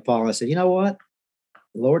was talking to Paul. I said, you know what?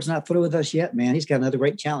 The Lord's not through with us yet, man. He's got another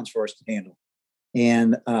great challenge for us to handle.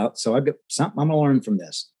 And so I've got something I'm going to learn from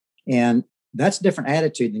this. And that's a different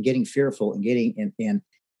attitude than getting fearful and getting in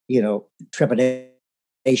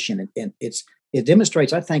trepidation. And it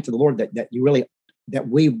demonstrates, I think, to the Lord that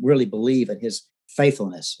we really believe in his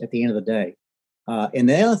faithfulness at the end of the day. And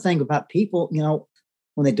the other thing about people,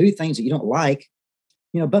 when they do things that you don't like,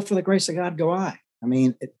 but for the grace of God, go I. I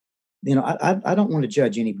mean, I don't want to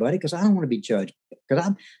judge anybody, because I don't want to be judged,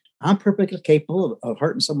 because I'm perfectly capable of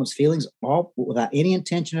hurting someone's feelings all without any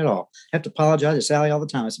intention at all. I have to apologize to Sally all the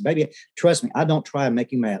time. I said, baby, trust me, I don't try to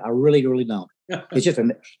make you mad. I really, really don't. It's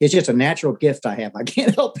just a natural gift I have. I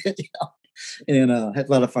can't help it. And I have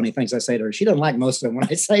a lot of funny things I say to her. She doesn't like most of them when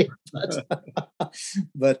I say it,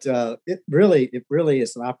 but it really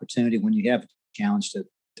is an opportunity when you have a challenge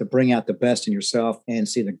to bring out the best in yourself and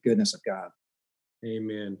see the goodness of God.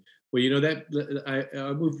 Amen. Well, that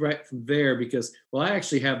I moved right from there because, I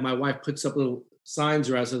actually have my wife puts up little signs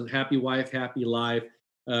around, says happy wife, happy life.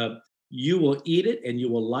 You will eat it and you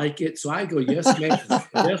will like it. So I go, yes, ma'am.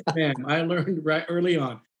 Yes, ma'am. I learned right early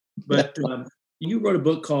on. But you wrote a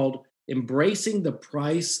book called Embracing the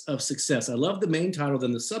Price of Success. I love the main title.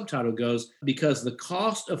 Then the subtitle goes, because the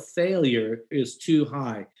cost of failure is too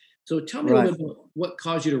high. So tell me a little bit about what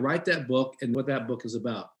caused you to write that book and what that book is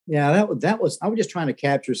about. Yeah, that was I was just trying to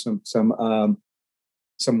capture some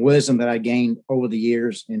wisdom that I gained over the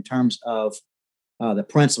years in terms of the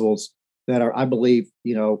principles that are, I believe,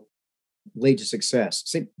 lead to success.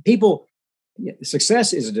 See,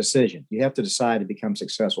 success is a decision. You have to decide to become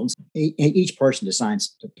successful. Each person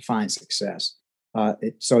defines success.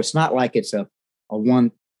 So it's not like it's a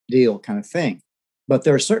one deal kind of thing. But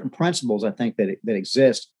there are certain principles, I think, that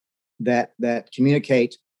exist that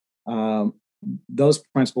communicate those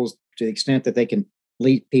principles to the extent that they can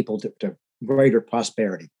lead people to greater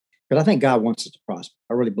prosperity. Because I think God wants us to prosper.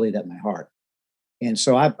 I really believe that in my heart. And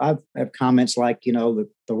so I have comments like, the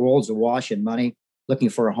world's awash in money, looking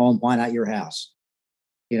for a home. Why not your house?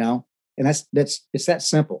 And it's that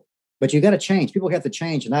simple. But you got to change. People have to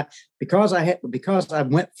change. And because I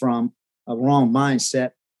went from a wrong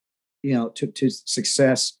mindset, to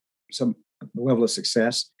success, some level of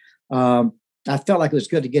success. I felt like it was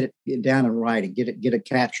good to get it down in writing, get it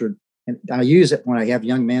captured. And I use it when I have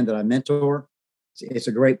young men that I mentor. It's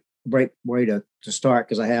a great way to start,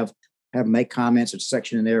 because I have make comments. There's a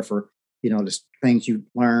section in there for, just things you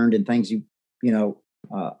learned and things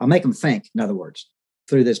I make them think, in other words,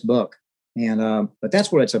 through this book. And but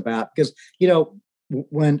that's what it's about, because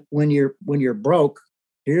when you're broke,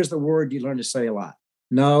 here's the word you learn to say a lot: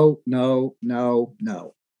 no, no, no,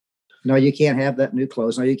 no. No, you can't have that new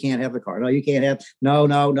clothes. No, you can't have the car. No, you can't have. No,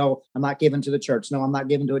 no, no. I'm not giving to the church. No, I'm not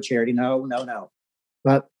giving to a charity. No, no, no.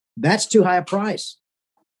 But that's too high a price.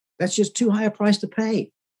 That's just too high a price to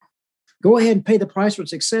pay. Go ahead and pay the price for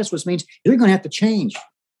success, which means you're going to have to change.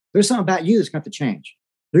 There's something about you that's going to have to change.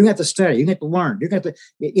 You're going to have to study. You're going to have to learn. You're going to have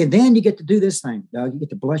to, and then you get to do this thing, Doug. You get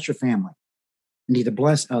to bless your family, and you get to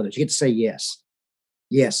bless others. You get to say yes,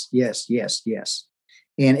 yes, yes, yes, yes.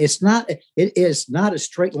 And it is not a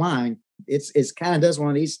straight line. It's kind of does one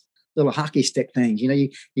of these little hockey stick things.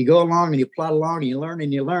 You go along and you plod along and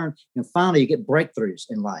you learn, and finally you get breakthroughs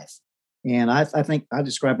in life. And I think I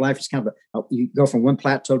describe life as kind of you go from one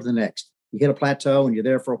plateau to the next. You hit a plateau and you're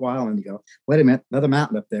there for a while, and you go, wait a minute, another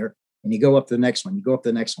mountain up there, and you go up to the next one. You go up to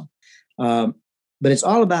the next one. But it's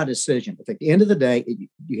all about a decision. At the end of the day,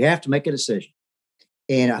 you have to make a decision.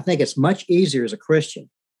 And I think it's much easier as a Christian,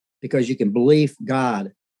 because you can believe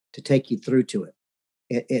God to take you through to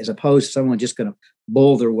it, as opposed to someone just going to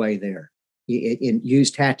bull their way there and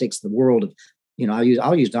use tactics of the world of,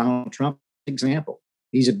 I'll use Donald Trump example.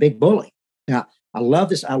 He's a big bully. Now, I love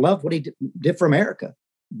this. I love what he did for America,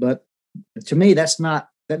 but to me, that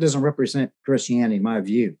doesn't represent Christianity in my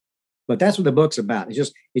view. But that's what the book's about.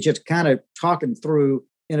 It's just kind of talking through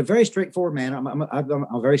in a very straightforward manner. I'm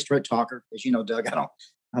a very straight talker, as you know, Doug.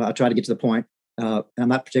 I try to get to the point. I'm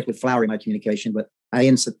not particularly flowery in my communication, but I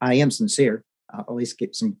am sincere. I'll at least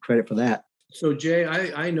get some credit for that. So Jay,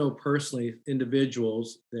 I know personally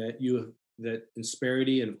individuals that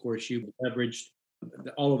Insperity, and of course you've leveraged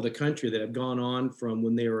all over the country, that have gone on from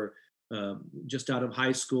when they were just out of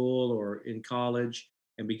high school or in college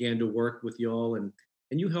and began to work with y'all, and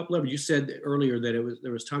you help leverage. You said earlier that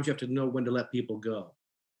there was times you have to know when to let people go,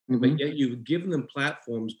 but yet you've given them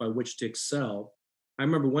platforms by which to excel. I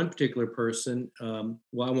remember one particular person,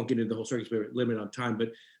 well, I won't get into the whole story because we're limited on time,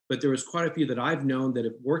 but there was quite a few that I've known that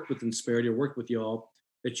have worked with Insperity or worked with y'all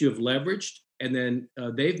that you have leveraged, and then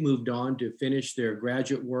they've moved on to finish their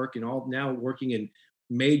graduate work and all now working in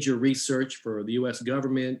major research for the U.S.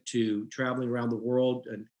 government, to traveling around the world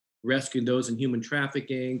and rescuing those in human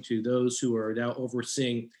trafficking, to those who are now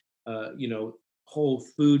overseeing, whole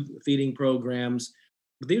food feeding programs.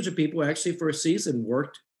 But these are people who actually for a season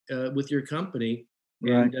worked with your company.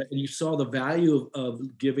 Right. And you saw the value of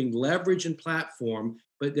giving leverage and platform,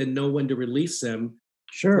 but then know when to release them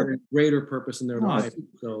for a greater purpose in their life.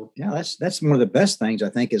 So yeah, that's one of the best things I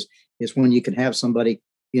think is when you can have somebody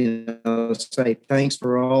say thanks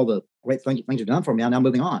for all the great things you've done for me. I'm now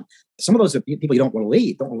moving on. Some of those are people you don't want to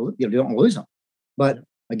leave, don't want to lose them. But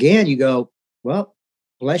again, you go, well,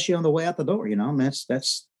 bless you on the way out the door. And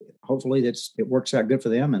that's hopefully it works out good for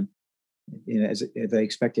them, and as they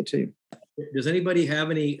expect it to. Does anybody have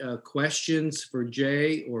any questions for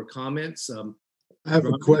Jay or comments? I have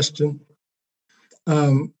a question.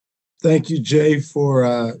 Thank you, Jay,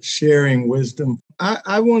 for sharing wisdom.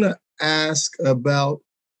 I want to ask about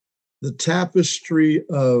the tapestry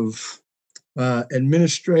of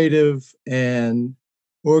administrative and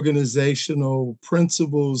organizational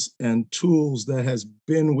principles and tools that has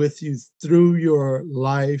been with you through your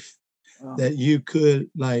life that you could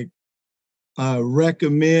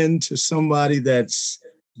recommend to somebody that's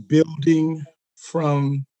building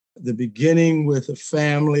from the beginning with a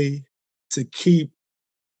family to keep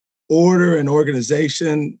order and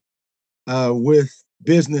organization with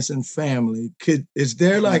business and family. Is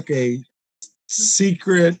there a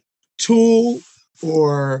secret tool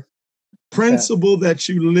or principle that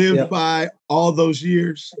you live by all those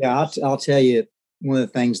years? Yeah, I'll tell you one of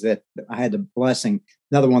the things that I had the blessing,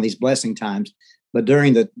 another one of these blessing times, but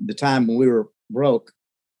during the time when we were broke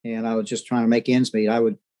and I was just trying to make ends meet, I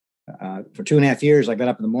would, for 2.5 years, I got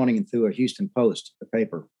up in the morning and threw a Houston Post, the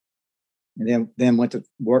paper, and then went to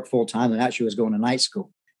work full time, and actually was going to night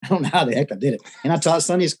school. I don't know how the heck I did it. And I taught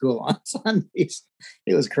Sunday school on Sundays.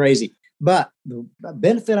 It was crazy. But the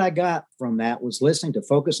benefit I got from that was listening to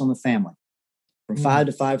Focus on the Family from 5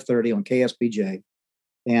 to 5:30 on KSBJ.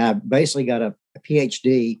 And I basically got a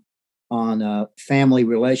PhD family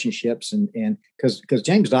relationships, and because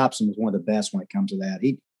James Dobson is one of the best when it comes to that.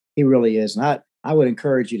 He really is, and I would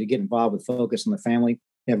encourage you to get involved with Focus on the Family.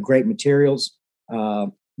 They have great materials.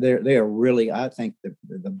 They are really, I think,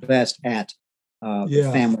 the best at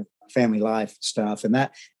the family life stuff, and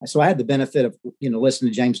that. So I had the benefit of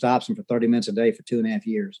listening to James Dobson for 30 minutes a day for 2.5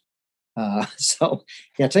 years. So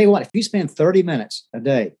yeah, I tell you what, if you spend 30 minutes a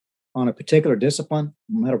day on a particular discipline,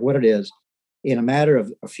 no matter what it is, in a matter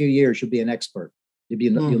of a few years, you'll be an expert.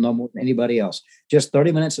 You'll know more than anybody else. Just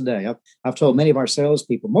 30 minutes a day. I've told many of our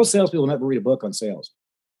salespeople, most salespeople never read a book on sales.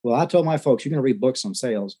 Well, I told my folks, you're going to read books on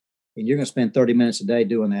sales, and you're going to spend 30 minutes a day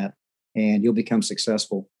doing that, and you'll become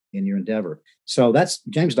successful in your endeavor. So that's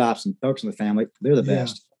James Dobson, Focus on the Family. They're the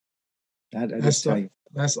best. I just tell you.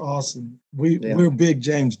 That's awesome. We're big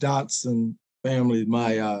James Dobson family.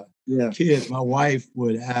 My kid, my wife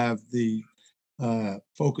would have the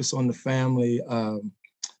Focus on the Family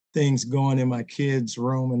things going in my kids'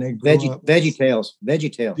 room, and they grow up. Veggie Tales.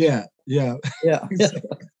 Yeah.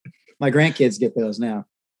 My grandkids get those now.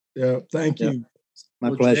 Yeah, thank you.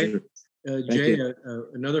 My pleasure. Jay,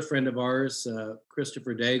 another friend of ours,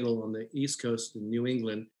 Christopher Daigle on the East Coast in New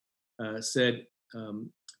England, said,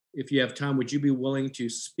 if you have time, would you be willing to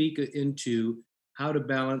speak into how to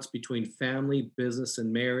balance between family, business,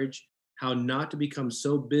 and marriage, how not to become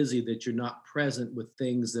so busy that you're not present with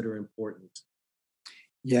things that are important?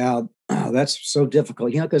 Yeah, that's so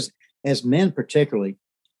difficult, because as men particularly,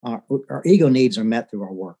 our ego needs are met through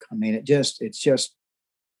our work. I mean, it's just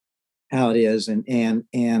how it is.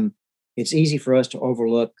 And it's easy for us to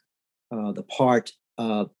overlook the part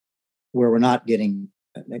where we're not getting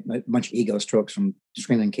a bunch of ego strokes from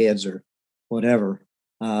screaming kids or whatever.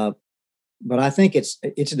 But I think it's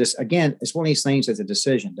one of these things that's a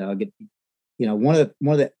decision, Doug. One of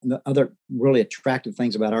the other really attractive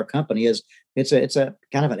things about our company is it's a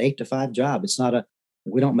kind of an 8 to 5 job. It's not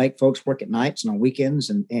we don't make folks work at nights and on weekends.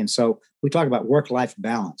 And so we talk about work-life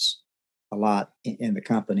balance a lot in the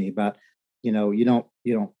company, about, you don't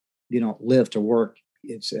live to work.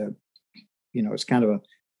 It's it's kind of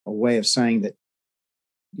a way of saying that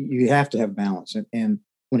you have to have balance. And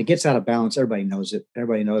when it gets out of balance, everybody knows it.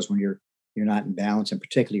 Everybody knows when you're not in balance, and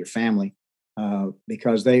particularly your family,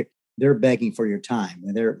 because they're begging for your time,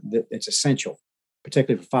 and it's essential,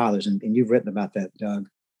 particularly for fathers. And you've written about that, Doug.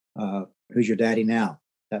 Who's Your Daddy Now?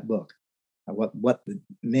 That book. What the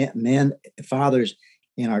men, fathers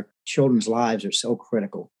in our children's lives are so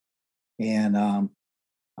critical. And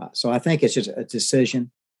so I think it's just a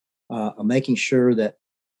decision of making sure that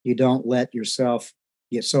you don't let yourself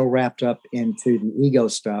get so wrapped up into the ego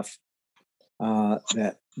stuff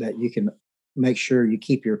that you can make sure you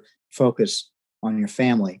keep your focus on your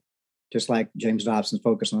family, just like James Dobson's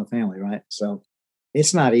Focus on the Family, right? So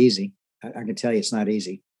it's not easy. I can tell you it's not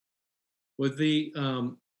easy. With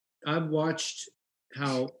I've watched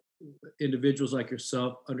how individuals like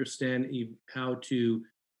yourself understand how to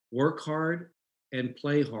work hard and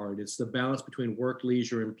play hard. It's the balance between work,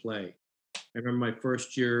 leisure, and play. I remember my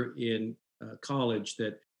first year in college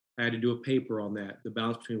that I had to do a paper on that, the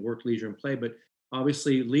balance between work, leisure, and play. But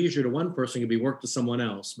obviously, leisure to one person can be work to someone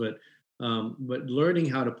else. But learning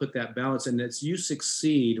how to put that balance, and as you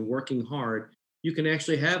succeed working hard, you can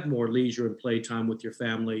actually have more leisure and play time with your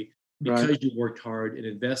family because you worked hard and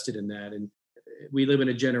invested in that. And we live in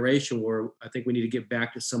a generation where I think we need to get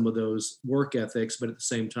back to some of those work ethics, but at the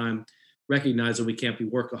same time, recognize that we can't be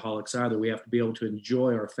workaholics either. We have to be able to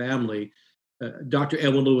enjoy our family. Dr.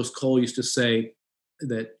 Edwin Lewis Cole used to say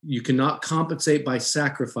that you cannot compensate by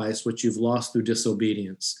sacrifice what you've lost through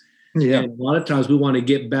disobedience. Yeah. And a lot of times we want to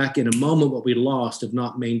get back in a moment what we lost of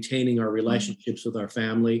not maintaining our relationships with our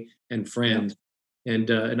family and friends. Yeah.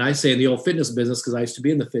 And I say in the old fitness business, because I used to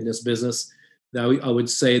be in the fitness business, that I would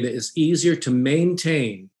say that it's easier to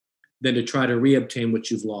maintain than to try to reobtain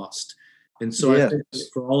what you've lost. And so I think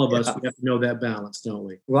for all of us, we have to know that balance, don't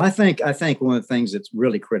we? Well, I think one of the things that's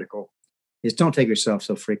really critical is don't take yourself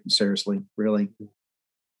so freaking seriously, really.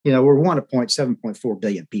 We're 7.4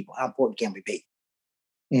 billion people. How important can we be?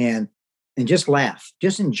 And just laugh,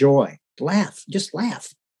 just enjoy, just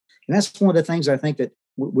laugh. And that's one of the things I think that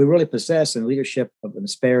we really possess in leadership of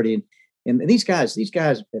Insperity. And these guys at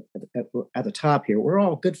the top here, we're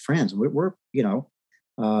all good friends.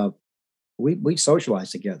 We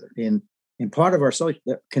socialize together. And part of our social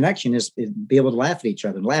connection is be able to laugh at each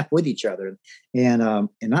other and laugh with each other and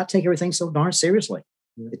not take everything so darn seriously.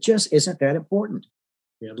 Yeah. It just isn't that important.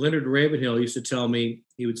 Yeah, Leonard Ravenhill used to tell me,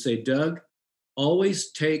 he would say, Doug,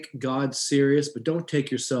 always take God serious, but don't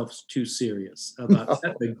take yourself too serious. That's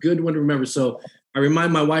a good one to remember. So I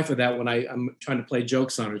remind my wife of that when I'm trying to play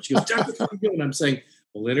jokes on her. She goes, Doug, what are you doing? I'm saying,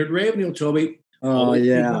 Well, Leonard Ravenhill told me. Oh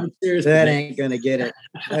yeah, that today. ain't gonna get it.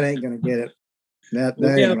 That ain't gonna get it. That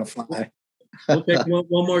Okay. ain't gonna fly. We'll take one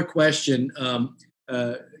more question.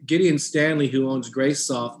 Gideon Stanley, who owns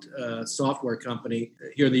Graysoft software company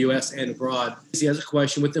here in the U.S. and abroad, he has a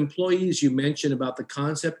question. With employees, you mentioned about the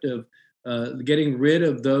concept of getting rid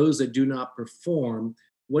of those that do not perform.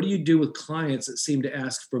 What do you do with clients that seem to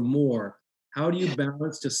ask for more? How do you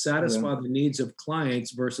balance to satisfy the needs of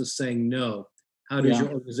clients versus saying no? How does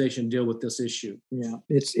your organization deal with this issue? Yeah,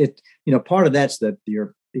 part of that's it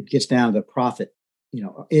gets down to profit.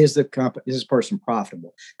 Is this person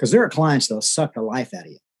profitable? Because there are clients that'll suck the life out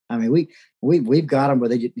of you. I mean, we've got them where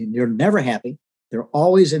they're never happy. They're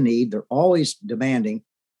always in need. They're always demanding.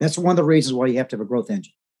 That's one of the reasons why you have to have a growth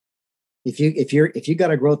engine. If you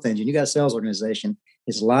got a growth engine, you got a sales organization,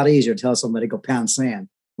 it's a lot easier to tell somebody to go pound sand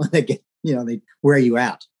when they get, they wear you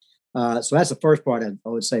out. So that's the first part. I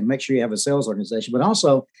would say make sure you have a sales organization, but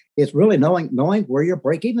also it's really knowing where your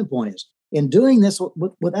break-even point is. In doing this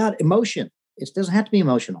without emotion, it doesn't have to be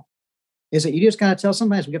emotional. Is it? You just got to tell.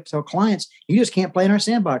 Sometimes we have to tell clients, you just can't play in our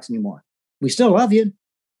sandbox anymore. We still love you,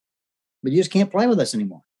 but you just can't play with us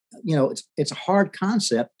anymore. It's a hard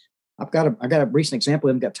concept. I got a recent example.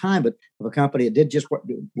 I haven't got time, but of a company that did just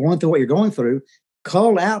going through what you're going through.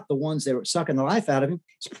 Called out the ones that were sucking the life out of him.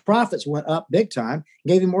 His profits went up big time,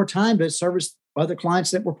 gave him more time to service other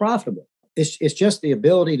clients that were profitable. It's just the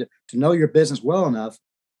ability to know your business well enough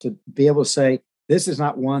to be able to say, this is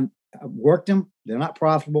not one, I've worked them, they're not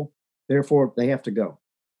profitable, therefore they have to go.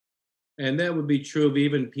 And that would be true of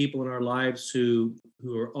even people in our lives who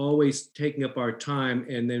are always taking up our time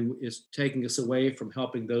and then is taking us away from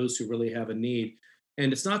helping those who really have a need.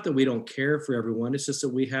 And it's not that we don't care for everyone, it's just that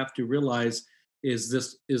we have to realize, is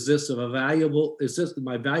this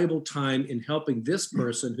my valuable time in helping this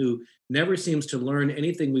person who never seems to learn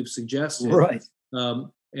anything we've suggested? Right.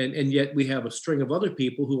 And yet we have a string of other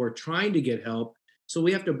people who are trying to get help. So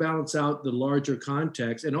we have to balance out the larger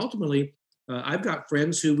context. And ultimately, I've got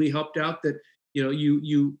friends who we helped out that,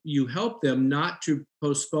 you help them not to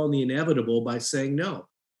postpone the inevitable by saying no.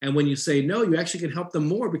 And when you say no, you actually can help them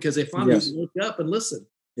more because they finally look up and listen.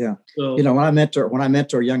 Yeah. So, when I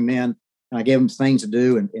mentor young men, and I gave them things to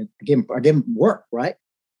do, and I gave them work, right?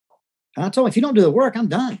 And I told them, if you don't do the work, I'm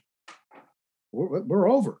done. We're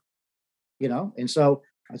over, And so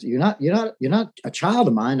you're not a child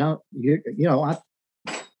of mine.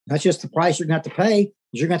 That's just the price you're going to have to pay.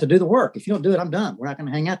 Is you're going to have to do the work. If you don't do it, I'm done. We're not going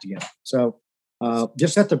to hang out together. So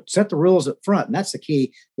just set the rules up front, and that's the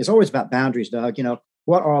key. It's always about boundaries, Doug.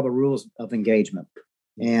 What are the rules of engagement?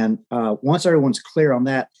 And once everyone's clear on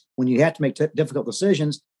that, when you have to make difficult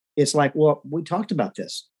decisions, it's like, well, we talked about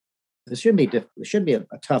this. This shouldn't be a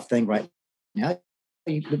tough thing right now.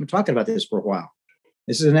 We've been talking about this for a while.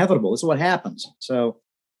 This is inevitable. This is what happens. So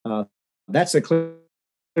that's a clear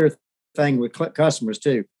thing with customers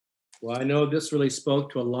too. Well, I know this really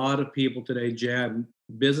spoke to a lot of people today, Jad.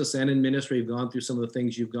 Business and in ministry have gone through some of the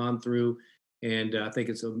things you've gone through, and I think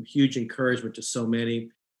it's a huge encouragement to so many.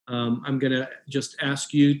 I'm going to just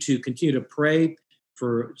ask you to continue to pray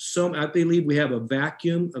for I believe we have a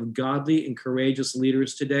vacuum of godly and courageous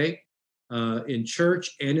leaders today in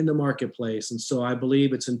church and in the marketplace. And so I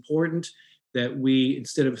believe it's important that we,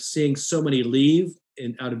 instead of seeing so many leave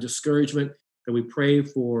out of discouragement, that we pray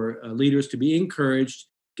for leaders to be encouraged,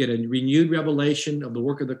 get a renewed revelation of the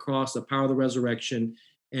work of the cross, the power of the resurrection,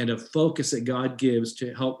 and a focus that God gives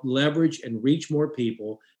to help leverage and reach more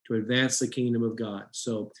people to advance the kingdom of God.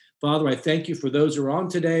 So, Father, I thank you for those who are on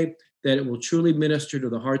today, that it will truly minister to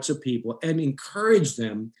the hearts of people and encourage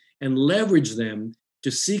them and leverage them to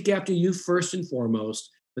seek after you first and foremost,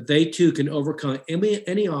 that they too can overcome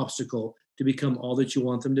any obstacle to become all that you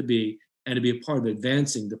want them to be and to be a part of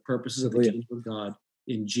advancing the purposes of the kingdom of God.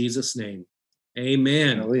 In Jesus' name,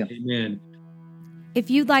 amen. Hallelujah. Amen. If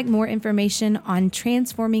you'd like more information on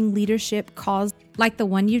transforming leadership calls like the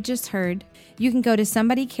one you just heard, you can go to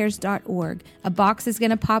somebodycares.org. A box is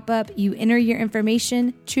going to pop up. You enter your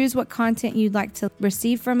information, choose what content you'd like to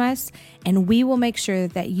receive from us, and we will make sure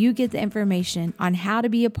that you get the information on how to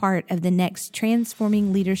be a part of the next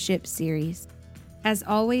Transforming Leadership series. As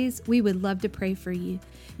always, we would love to pray for you.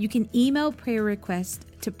 You can email prayer requests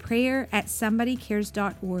to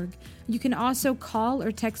prayer@somebodycares.org. You can also call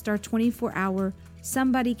or text our 24-hour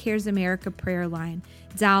Somebody Cares America prayer line.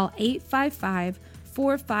 Dial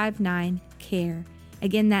 855-459-CARE.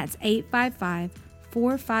 Again, that's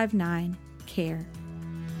 855-459-CARE.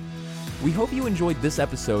 We hope you enjoyed this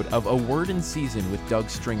episode of A Word in Season with Doug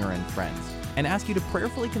Stringer and Friends, and ask you to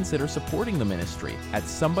prayerfully consider supporting the ministry at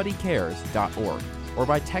somebodycares.org or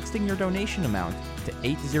by texting your donation amount to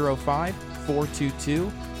 805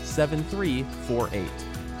 422-7348.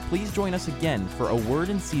 Please join us again for A Word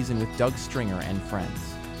in Season with Doug Stringer and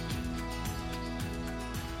friends.